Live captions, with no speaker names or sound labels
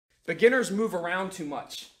Beginners move around too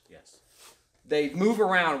much. Yes. They move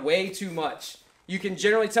around way too much. You can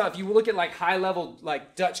generally tell if you look at like high level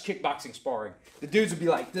like Dutch kickboxing sparring, the dudes would be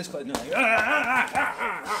like this, but like,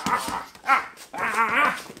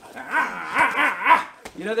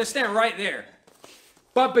 you know, they're standing right there.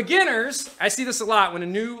 But beginners, I see this a lot when a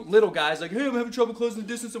new little guy's like, hey, I'm having trouble closing the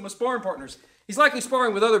distance with my sparring partners. He's likely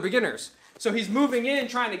sparring with other beginners. So he's moving in,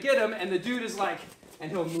 trying to get him, and the dude is like, and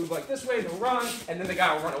he'll move like this way, and he'll run, and then the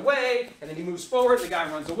guy will run away, and then he moves forward, the guy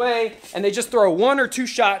runs away, and they just throw 1 or 2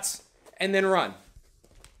 shots and then run.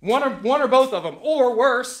 One or both of them, or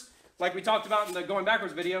worse, like we talked about in the going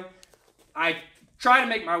backwards video, I try to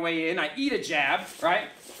make my way in, I eat a jab, right?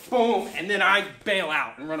 Boom, and then I bail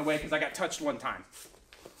out and run away because I got touched one time.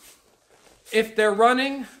 If they're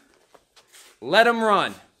running, let them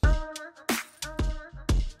run.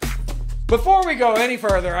 Before we go any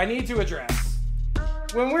further, I need to address,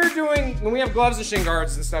 when we have gloves and shin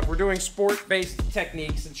guards and stuff, we're doing sport-based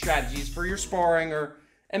techniques and strategies for your sparring or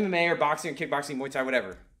MMA or boxing or kickboxing, Muay Thai,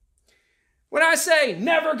 whatever. When I say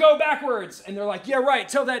never go backwards, and they're like, yeah, right,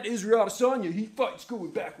 tell that Israel Adesanya, he fights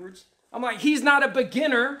going backwards. I'm like, he's not a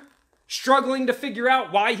beginner struggling to figure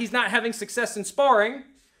out why he's not having success in sparring.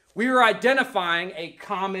 We were identifying a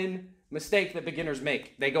common mistake that beginners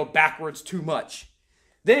make. They go backwards too much.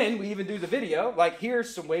 Then we even do the video, like,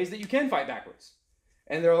 here's some ways that you can fight backwards.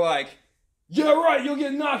 And they're like, yeah, right, you'll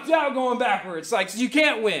get knocked out going backwards. Like, so you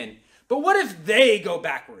can't win. But what if they go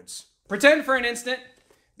backwards? Pretend for an instant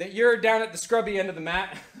that you're down at the scrubby end of the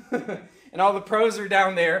mat and all the pros are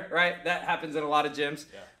down there, right? That happens in a lot of gyms.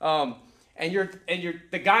 Yeah. And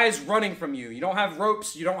the guy's running from you. You don't have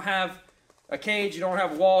ropes, you don't have a cage, you don't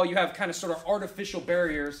have a wall, you have kind of sort of artificial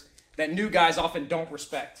barriers that new guys often don't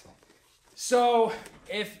respect. So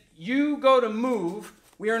if you go to move,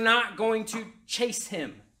 we are not going to chase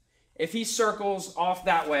him. If he circles off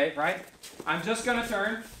that way, right? I'm just gonna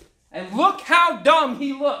turn, and look how dumb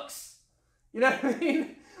he looks. You know what I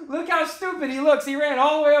mean? Look how stupid he looks. He ran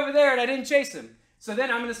all the way over there and I didn't chase him. So then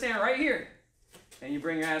I'm gonna stand right here. And you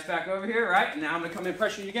bring your ass back over here, right? And now I'm gonna come in,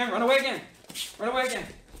 pressure you again, run away again. Run away again.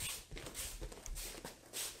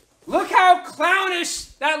 Look how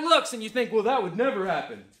clownish that looks, and you think, well, that would never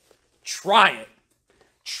happen. Try it.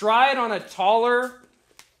 Try it on a taller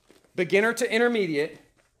beginner to intermediate.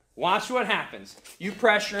 Watch what happens. You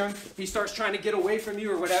pressure him, he starts trying to get away from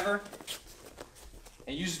you or whatever,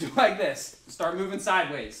 and you just do like this. Start moving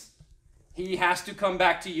sideways. He has to come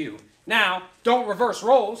back to you. Now, don't reverse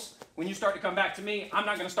roles. When you start to come back to me, I'm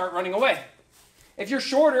not going to start running away. If you're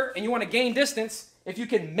shorter and you want to gain distance, if you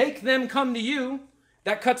can make them come to you,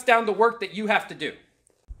 that cuts down the work that you have to do.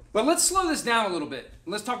 But let's slow this down a little bit.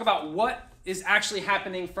 Let's talk about what is actually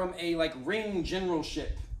happening from a like ring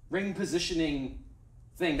generalship, ring positioning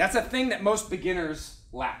thing. That's a thing that most beginners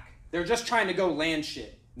lack. They're just trying to go land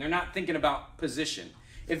shit. They're not thinking about position.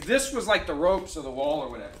 If this was like the ropes or the wall or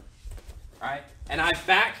whatever, right? And I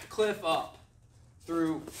back Cliff up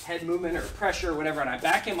through head movement or pressure or whatever, and I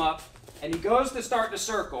back him up, and he goes to start to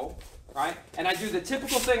circle, right? And I do the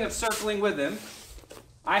typical thing of circling with him.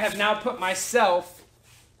 I have now put myself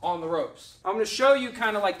on the ropes. I'm going to show you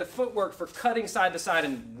kind of like the footwork for cutting side to side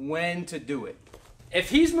and when to do it. If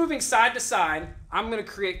he's moving side to side, I'm going to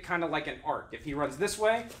create kind of like an arc. If he runs this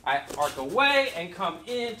way, I arc away and come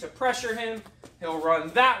in to pressure him. He'll run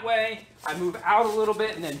that way. I move out a little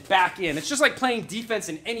bit and then back in. It's just like playing defense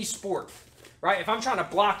in any sport, right? If I'm trying to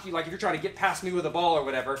block you, like if you're trying to get past me with a ball or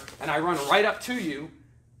whatever, and I run right up to you,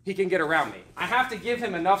 he can get around me. I have to give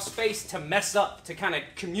him enough space to mess up, to kind of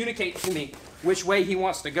communicate to me which way he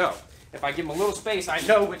wants to go. If I give him a little space, I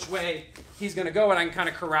know which way he's going to go, and I can kind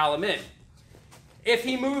of corral him in. If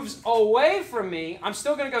he moves away from me, I'm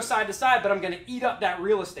still going to go side to side, but I'm going to eat up that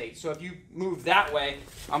real estate. So if you move that way,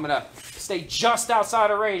 I'm going to stay just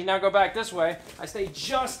outside of range. Now go back this way. I stay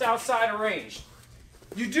just outside of range.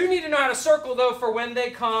 You do need to know how to circle, though, for when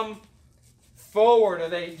they come forward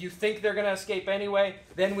or you think they're going to escape anyway.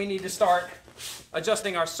 Then we need to start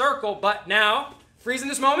adjusting our circle. But now, freeze in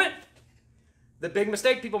this moment. The big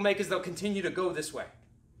mistake people make is they'll continue to go this way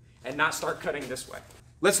and not start cutting this way.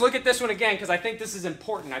 Let's look at this one again, because I think this is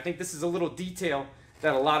important. I think this is a little detail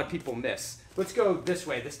that a lot of people miss. Let's go this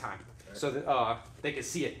way this time, so that they can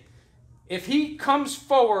see it. If he comes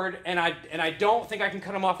forward and I don't think I can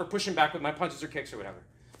cut him off or push him back with my punches or kicks or whatever,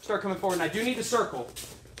 start coming forward, and I do need to circle.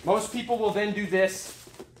 Most people will then do this,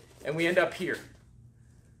 and we end up here,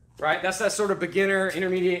 right? That's that sort of beginner,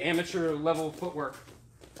 intermediate, amateur level footwork,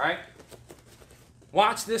 right?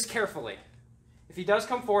 Watch this carefully. If he does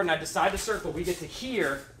come forward and I decide to circle, we get to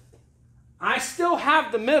here, I still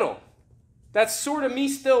have the middle. That's sort of me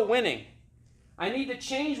still winning. I need to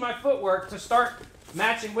change my footwork to start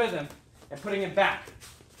matching with him and putting him back.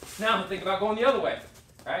 Now think about going the other way,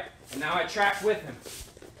 right? And now I track with him.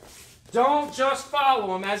 Don't just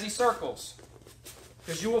follow him as he circles,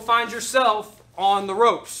 because you will find yourself on the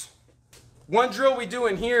ropes. One drill we do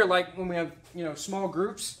in here, like when we have, you know, small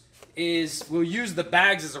groups, is we'll use the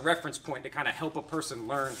bags as a reference point to kind of help a person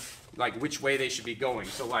learn like which way they should be going.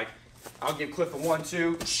 So like I'll give Cliff a 1,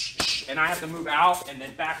 2, and I have to move out and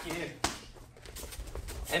then back in.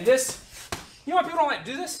 And this, you know why people don't like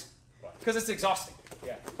to do this? Because it's exhausting.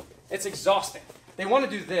 Yeah. It's exhausting. They want to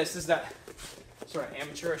do this. This is that sort of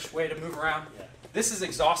amateurish way to move around. Yeah. This is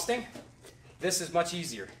exhausting. This is much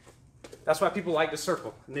easier. That's why people like to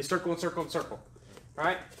circle. And they circle and circle and circle. All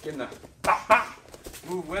right? Give them the bop, bop.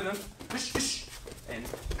 Move with him. And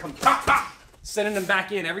come bop, bop. Sending him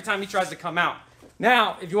back in every time he tries to come out.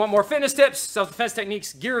 Now, if you want more fitness tips, self-defense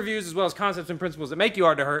techniques, gear reviews, as well as concepts and principles that make you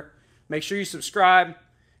hard to hurt, make sure you subscribe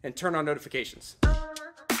and turn on notifications.